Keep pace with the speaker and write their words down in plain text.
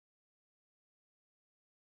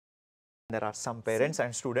There are some parents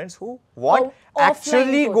and students who want offline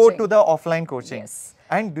actually coaching. go to the offline coaching. Yes.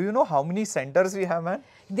 And do you know how many centers we have, man?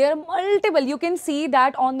 There are multiple. You can see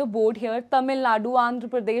that on the board here. Tamil Nadu, Andhra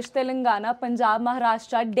Pradesh, Telangana, Punjab,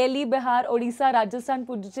 Maharashtra, Delhi, Bihar, Odisha, Rajasthan,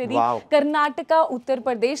 Puducherry, Wow. Karnataka, Uttar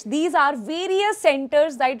Pradesh. These are various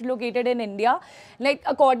centers that located in India. Like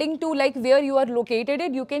according to like where you are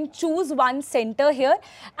located, you can choose one center here.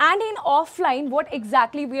 And in offline, what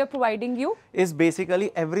exactly we are providing you? Is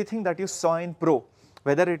basically everything that you saw in pro.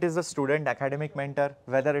 Whether it is a student academic mentor,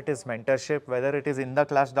 whether it is mentorship, whether it is in the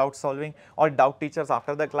class doubt solving or doubt teachers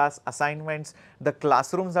after the class assignments, the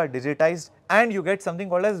classrooms are digitized and you get something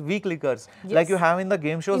called as V-clickers, like you have in the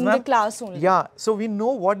game shows. In the class only. Yeah, so we know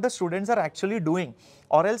what the students are actually doing,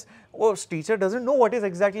 or else teacher doesn't know what is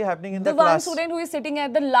exactly happening in the class. The one student who is sitting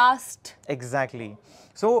at the last. Exactly.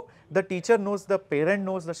 So the teacher knows, the parent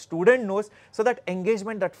knows, the student knows, so that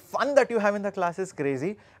engagement, that fun that you have in the class is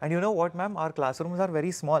crazy. And you know what, ma'am, our classrooms are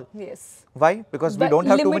very small. Yes. Why? Because we don't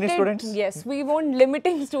have too many students. Yes, we want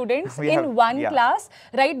limiting students We in have- one yeah. class,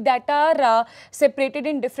 right, that are separated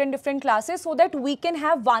in different classes so that we can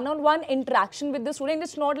have one-on-one interaction with the student.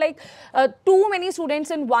 It's not like too many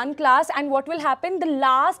students in one class, and what will happen, the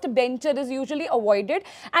last bencher is usually avoided,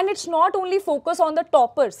 and it's not only focus on the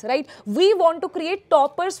toppers, right? We want to create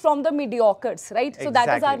toppers from the mediocres, right? So that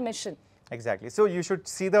is our Exactly. mission. Exactly. So you should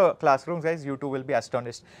see the classrooms, guys. You too will be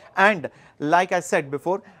astonished. And like I said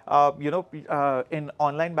before, in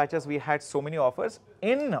online batches, we had so many offers.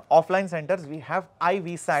 In offline centers, we have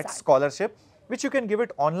IVSAT scholarship, which you can give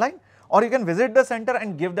it online, or you can visit the center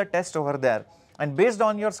and give the test over there. And based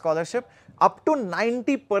on your scholarship, up to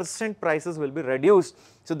 90% prices will be reduced.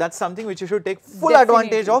 So that's something which you should take full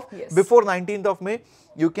advantage of before 19th of May.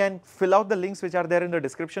 You can fill out the links which are there in the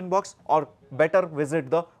description box, or better visit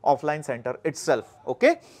the offline center itself.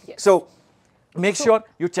 Okay? Yes. So make sure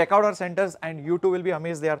you check out our centers, and you too will be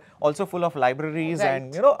amazed. They are also full of libraries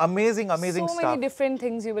and amazing So stuff. many different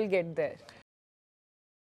things you will get there.